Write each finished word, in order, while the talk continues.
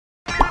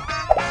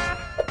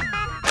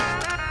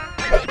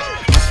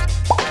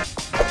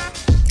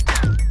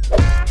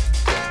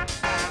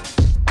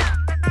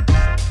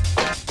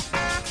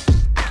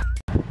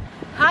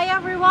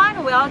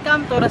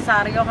to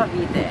Rosario,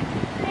 Cavite.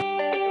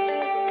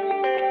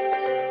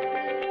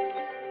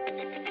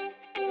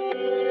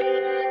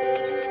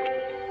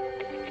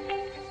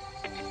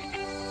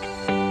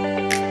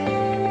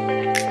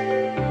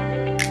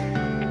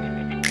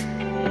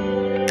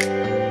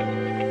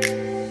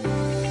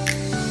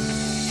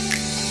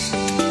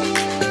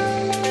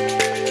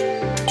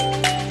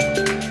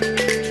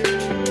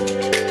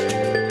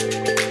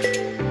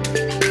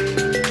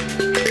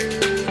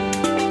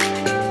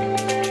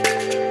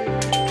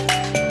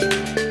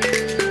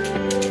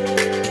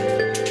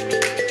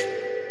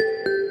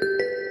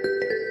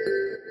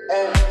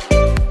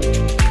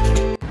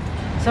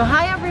 So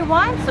hi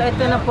everyone! So ito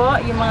na po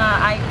yung mga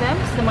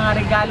items, yung mga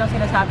regalong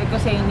sinasabi ko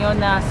sa inyo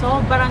na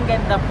sobrang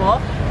ganda po.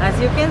 As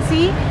you can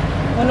see,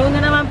 puno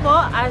na naman po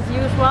as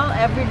usual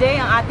everyday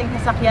ang ating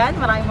sasakyan.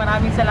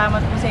 Maraming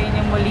salamat po sa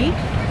inyo muli.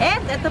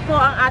 And ito po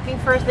ang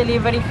ating first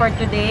delivery for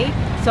today.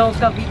 So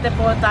Cavite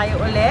po tayo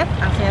ulit.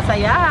 Ang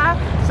saya-saya.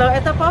 So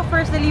ito po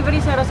first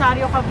delivery sa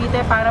Rosario,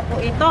 Cavite para po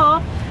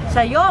ito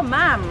sa iyo,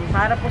 ma'am.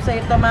 Para po sa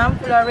ito, ma'am,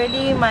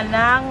 Florely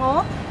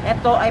Manango.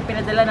 Ito ay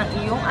pinadala ng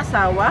iyong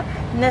asawa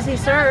na si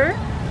Sir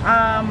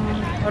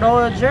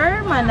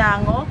Roger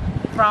Manango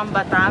from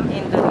Batam,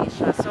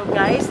 Indonesia. So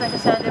guys,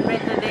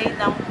 nag-celebrate today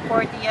ng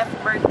 40th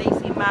birthday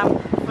si Ma'am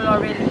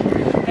Florely.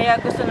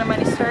 Kaya gusto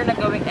naman ni Sir na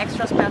gawing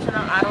extra special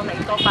ang araw na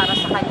ito para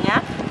sa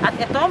kanya. At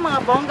ito, mga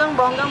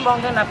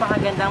bonggang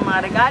napakagandang mga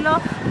regalo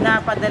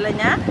na padala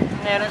niya.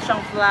 Meron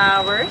siyang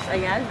flowers.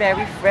 Ayan,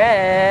 very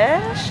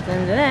fresh.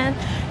 Dandanan.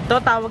 Ito,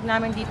 tawag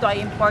namin dito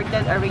ay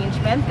imported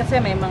arrangement kasi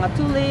may mga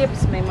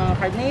tulips, may mga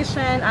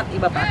carnation, at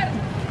iba pa.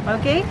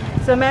 Okay?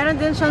 So, meron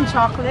din siyang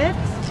chocolates.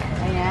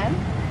 Ayan.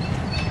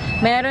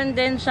 Meron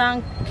din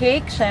siyang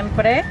cake,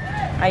 syempre.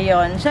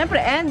 Ayun.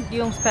 Syempre, and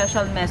yung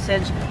special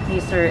message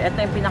ni Sir.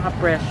 Ito yung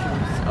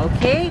pinaka-precious.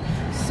 Okay?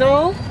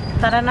 So,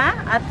 tara na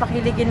at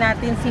pakiligin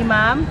natin si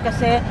Ma'am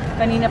kasi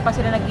kanina pa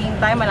sila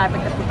naghihintay. Malapit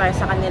na po tayo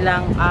sa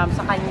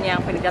kanyang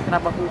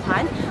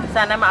pinagtatrabahuhan.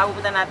 Sana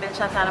maabutan natin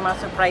siya. Sana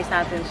ma-surprise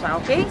natin siya.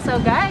 Okay? So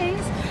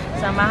guys,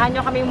 samahan nyo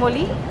kami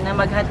muli na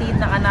maghatid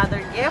ng another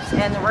gifts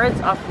and words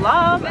of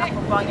love. Ako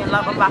po ang yung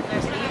Love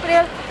Ambassador sa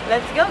April.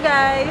 Let's go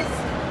guys!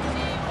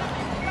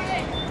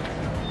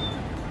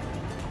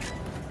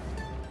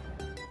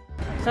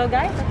 So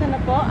guys, ito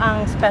na po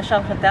ang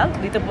special hotel.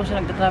 Dito po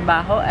siya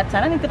nagtatrabaho at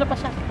sana nandito na pa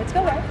siya. Let's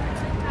go guys!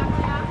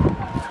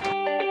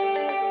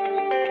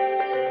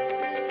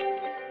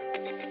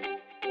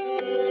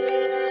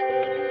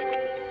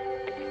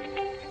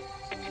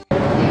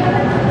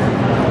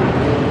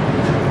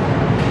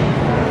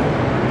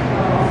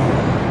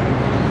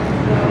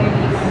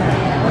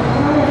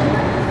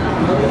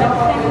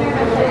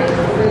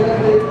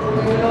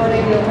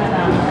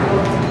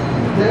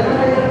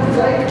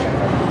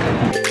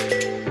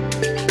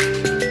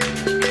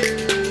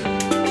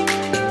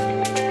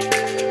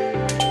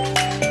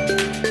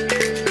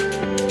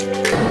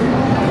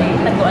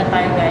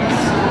 Tayo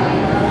guys.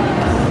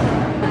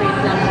 Wait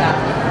lang lang.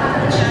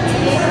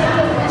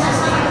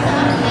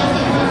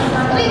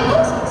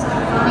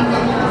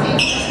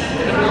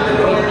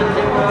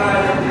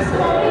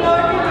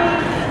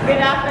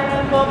 Good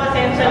afternoon po.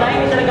 Pasensya lang.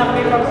 Hindi talaga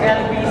kami from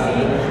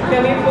LBC.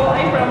 Kami po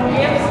ay from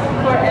Gifts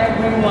for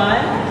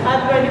Everyone.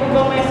 At pwede po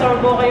ba may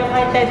sorbo kayo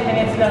kahit 10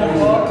 minutes lang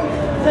po.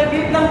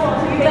 Saglit lang po.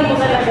 Saglit lang po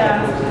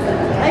talaga.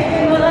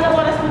 Ay, wala na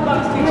oras po ba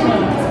ang speech nyo?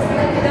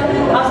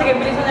 Oh, sige,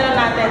 bilisan na lang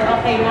natin.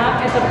 Okay na,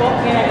 ito po,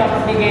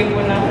 ginagapabigay po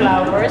ng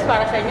flowers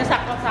para sa inyo.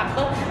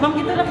 Sakto-sakto. Ma'am,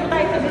 dito lang po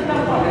tayo. Saglit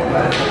lang po.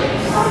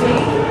 Okay.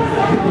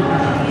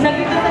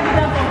 Saglit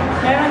lang po.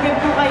 Meron din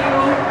po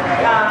kayong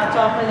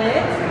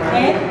chocolates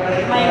and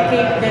may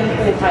cake din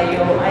po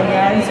kayo.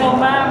 Ayan. So,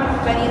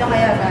 ma'am, kanino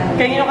kaya galing?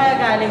 Kanino kaya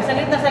galing?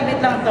 Saglit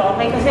lang to.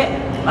 Okay? Kasi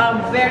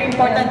very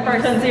important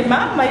person si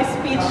ma'am. May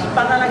speech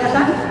pa talaga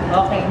siya.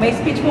 Okay. May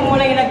speech po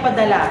muna yung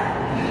nagpadala.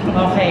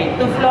 Okay,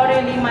 to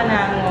Florely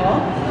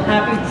Manango,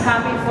 happy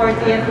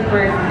 40th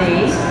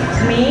birthday.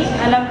 Me,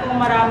 alam kong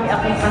marami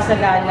akong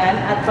kasalanan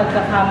at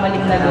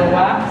pagkakamaling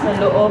nagawa sa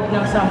loob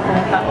ng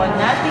 10 taon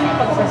nating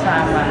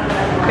pagsasama.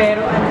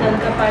 Pero andyan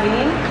ka pa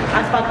rin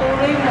at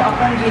patuloy mo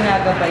akong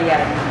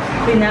ginagabayan,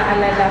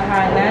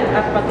 pinaalalahanan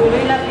at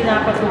patuloy lang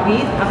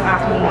pinapatuwid ang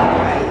aking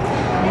buhay.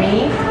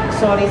 Me,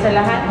 sorry sa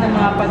lahat ng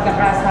mga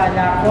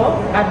pagkakasala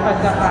ko at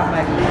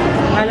pagkakamali.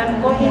 Alam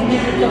ko hindi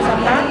ito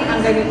sapat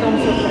ang ganitong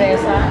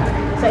sorpresa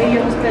sa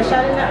iyong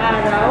espesyal na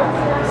araw.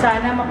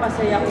 Sana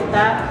mapasaya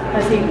kita sa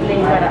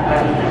simpleng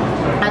paraan.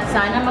 At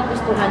sana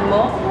magustuhan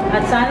mo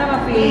at sana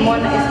ma-feel mo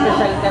na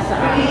espesyal ka sa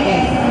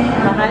akin.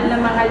 Mahal na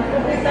mahal ko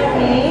kita,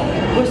 Mi.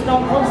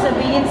 Gustong kong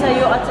sabihin sa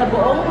iyo at sa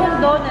buong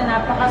mundo na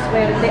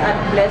napakaswerte at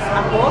blessed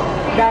ako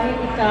dahil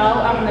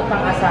ikaw ang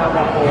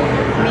napangasawa ko.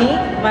 Mi,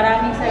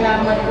 maraming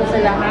salamat po sa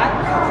lahat.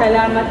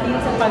 Salamat din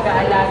sa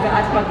pag-aalaga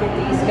at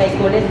pagtitiis kay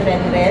Kulit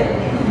Renren.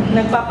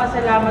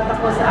 Nagpapasalamat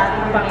ako sa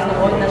ating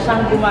Panginoon na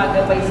siyang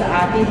gumagabay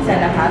sa atin sa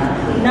lahat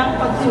ng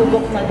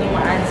pagsubok na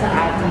dumaan sa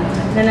atin,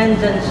 na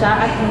nandyan siya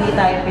at hindi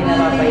tayo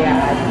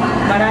pinababayaan.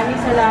 Maraming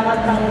salamat,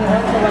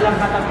 Panginoon, sa walang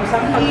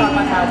katapusang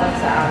pagpapatawad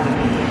sa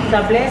amin. Sa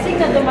blessing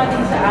na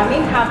dumating sa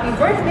amin, happy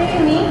birthday,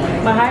 Mi!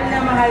 Mahal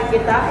na mahal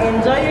kita.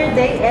 Enjoy your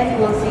day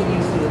and we'll see you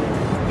soon.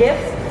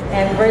 Gifts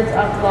and words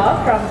of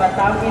love from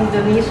Batam,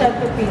 Indonesia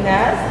to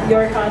Pinas,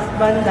 your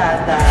husband,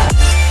 Dada.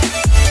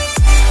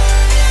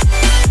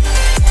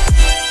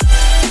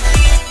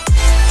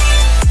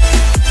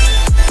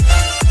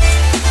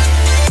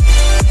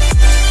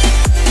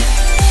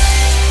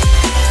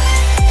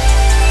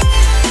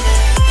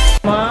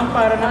 Ma'am,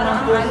 para naman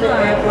po sa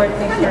airport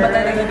ni Sir. Ano ba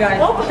talaga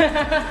galing? Oh,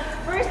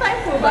 first time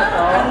po ba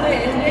to?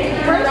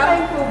 First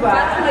time po ba?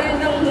 Parang ngayon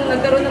nang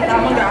nagkaroon ng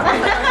tamang gapon.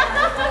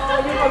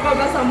 Yung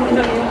pagbabasa mo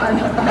lang yung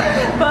ano.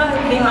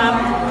 Hindi ma'am,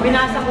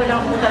 binasa ko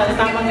lang po talaga,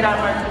 tamang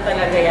grammar po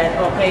talaga yan,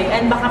 okay?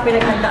 And baka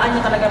pinaghandaan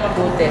nyo talaga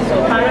mabuti. So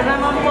para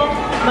naman po,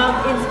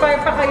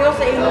 mag-inspire pa kayo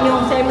sa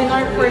inyong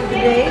seminar for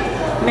today.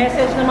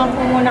 Message naman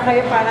po muna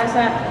kayo para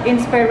sa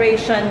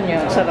inspiration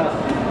nyo. Sarap.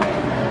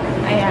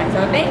 Ayan,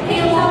 so thank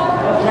you.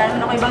 Wala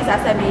naman ako ibang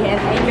sasabihin.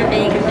 Thank you,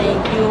 thank you,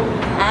 thank you.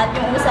 At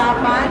yung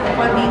usapan,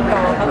 tungkol dito,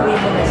 pag-uwi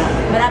mo na.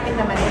 Malapit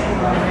naman ito.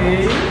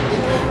 Okay.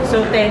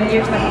 So 10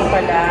 years na po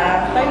pala.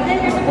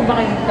 10 years na po ba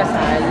kayong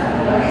kasal?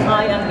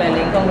 Ay, ang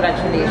galing.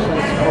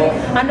 Congratulations po.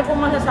 Ano po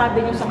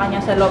masasabi niyo sa kanya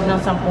sa loob ng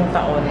 10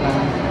 taon?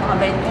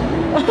 Mabait ko.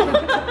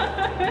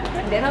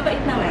 Hindi,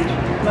 mabait naman.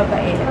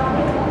 Mabait.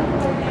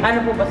 Ano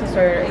po ba si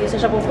Sir?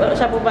 Siya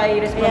po ba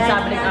ay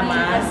responsableng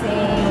ama? Kasi,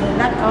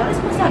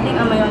 responsableng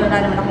ama yun. Wala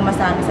naman akong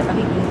masabi sa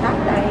pagiging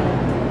tatay.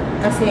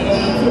 Kasi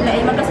sila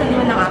ay magkasundo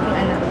ng aking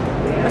anak.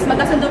 Mas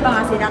magkasundo pa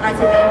nga sila kasi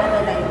sila ay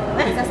matulay.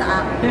 Isa sa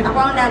akin. Ako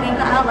ang laging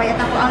kaaway at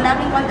ako ang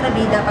laging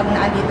kontrabida pag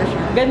naandito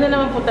siya. Ganda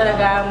naman po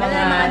talaga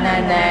mga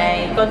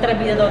nanay.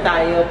 Kontrabida daw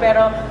tayo.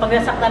 Pero pag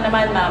nasaktan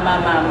naman,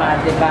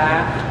 mama, di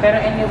ba? Pero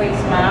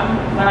anyways, ma'am,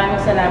 maraming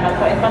salamat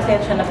po. And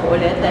pasensya na po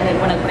ulit dahil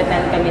po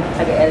nag-pretend kami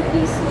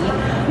taga-LBC.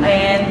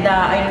 And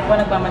ayun po,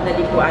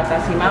 nagmamadali po ata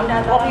si ma'am.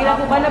 Okay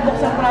lang po ba?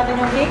 Nabuksan po natin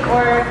yung cake?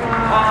 Or,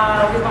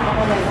 di ba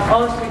ako na?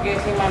 Oh,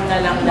 sige, si ma'am na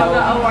lang daw.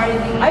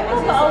 Mag-awarding. Ay,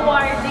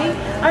 mag-awarding?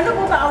 Ano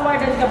po ba?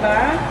 Awardan ka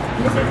ba?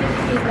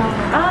 Certificate lang.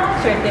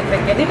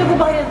 Certificate. Dito po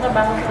ba kayo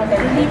nagtrabaho sa hotel?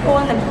 Hindi po,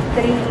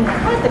 nag-training.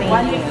 Training.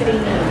 1 week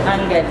training.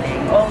 Ang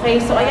galing. Okay,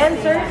 so ayan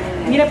sir,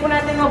 hindi na po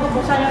natin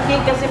mabubuksan yung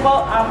cake kasi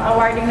po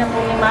awarding na po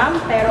ni ma'am.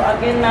 Pero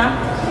again ma'am,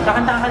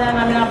 kakantahan ka na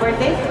namin ng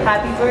birthday.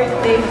 Happy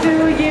birthday to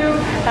you.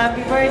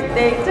 Happy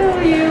birthday to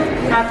you.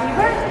 Happy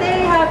birthday,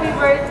 happy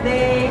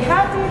birthday.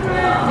 Happy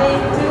birthday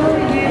to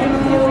you.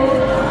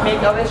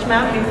 Make a wish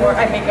ma'am before,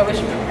 make a wish.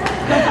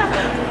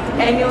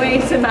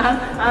 Anyways, ma'am,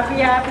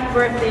 happy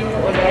birthday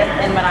po ulit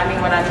and maraming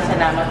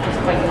salamat po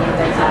sa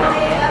pag-iintay sa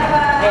akin.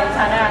 And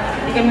sana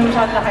hindi kami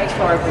masyadong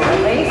naka-store po.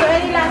 Okay? So,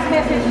 any last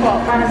message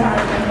po para sa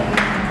akin?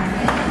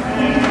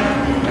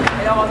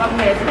 Ayaw ko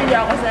mag-message. Hindi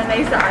ako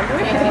sanay sa ano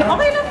eh.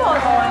 Okay na po.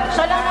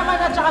 Siya lang naman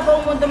at saka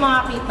buong mundo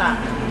makakita.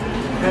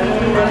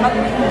 Wala po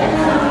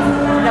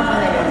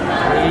na yun.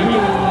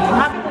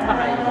 Happy po ba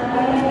kayo?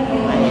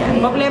 Ayan.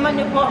 Problema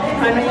niyo po,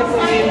 ano niyo po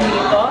yung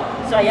dito.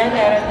 So, ayan,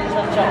 meron din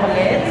siyang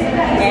chocolates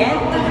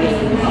and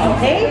cream.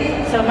 Okay?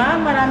 So,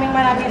 ma'am, maraming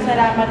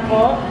salamat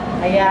po.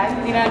 Ayan,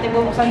 hindi natin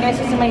bubuksan guys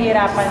kasi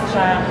mahirapan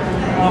siya.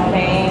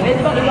 Okay.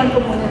 Pwede bang iwan ko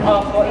muna?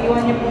 Opo,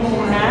 iwan niyo po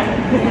muna.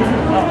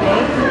 Okay.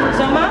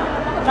 So, ma'am,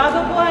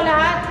 bago po ang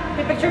lahat,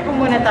 pipicture po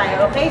muna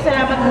tayo. Okay?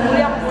 Salamat po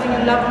muli. Ako po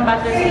yung Love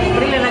Ambassador si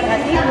April na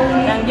nag-hati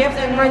ng gifts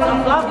and words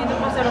of love dito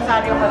po sa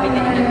Rosario, Cavite.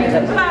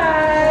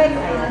 Bye!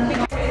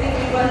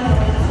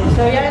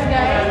 So, yan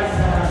guys.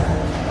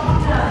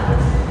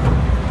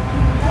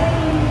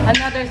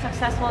 Another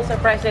successful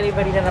surprise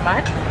delivery na naman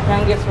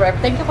ng gifts for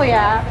everyone. Thank you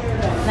kuya.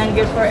 Ng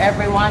gifts for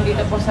everyone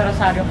dito po sa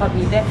Rosario,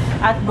 Cavite.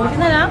 At buti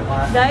na lang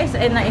guys,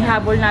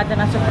 naihabol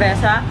natin ang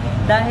sorpresa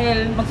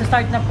dahil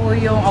magsa-start na po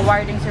yung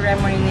awarding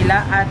ceremony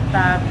nila at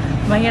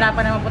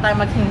mahirapan naman po tayo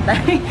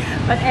maghintay.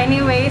 But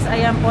anyways,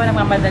 ayan po,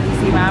 nagmamadali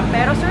si ma'am.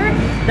 Pero sir,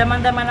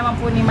 daman-daman naman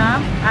po ni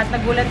ma'am at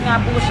nagulat nga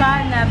po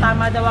siya na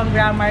tama daw ang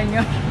grammar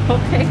nyo.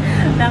 Okay?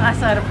 Nang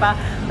asar pa.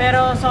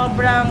 Pero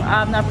sobrang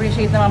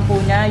na-appreciate naman po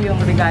niya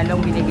yung regalong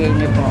binigay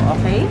niyo po.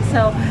 Okay?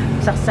 So,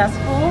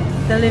 successful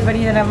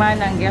delivery na naman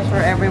ng gifts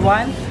for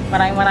everyone.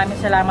 Maraming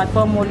salamat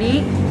po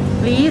muli.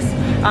 Please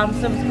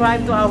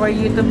subscribe to our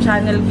YouTube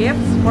channel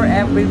Gifts for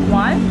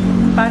Everyone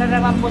para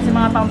naman po sa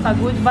mga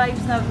pampa-good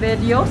vibes na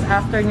videos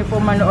after nyo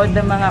po manood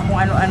ng mga kung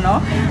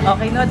ano-ano.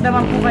 Okay, nood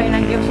naman po kayo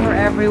ng Gifts for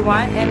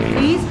Everyone and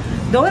please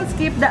don't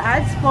skip the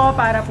ads po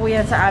para po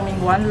yan sa aming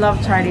One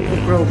Love Charity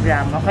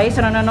Program. Okay,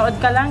 so nanonood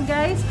ka lang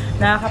guys,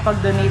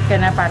 nakakapag-donate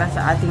ka na para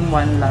sa ating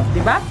One Love,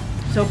 diba?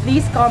 So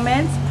please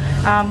comment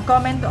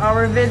to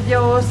our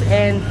videos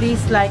and please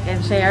like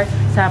and share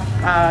sa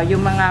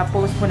yung mga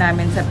post po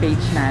namin sa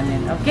page namin.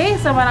 Okay?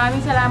 So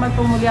maraming salamat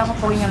po muli. Ako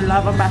po yung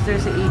Love Ambassador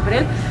si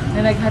April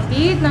na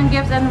naghatid ng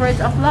gifts and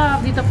words of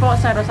love dito po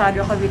sa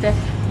Rosario, Cavite.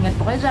 Ingat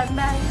po kayo dyan.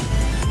 Bye!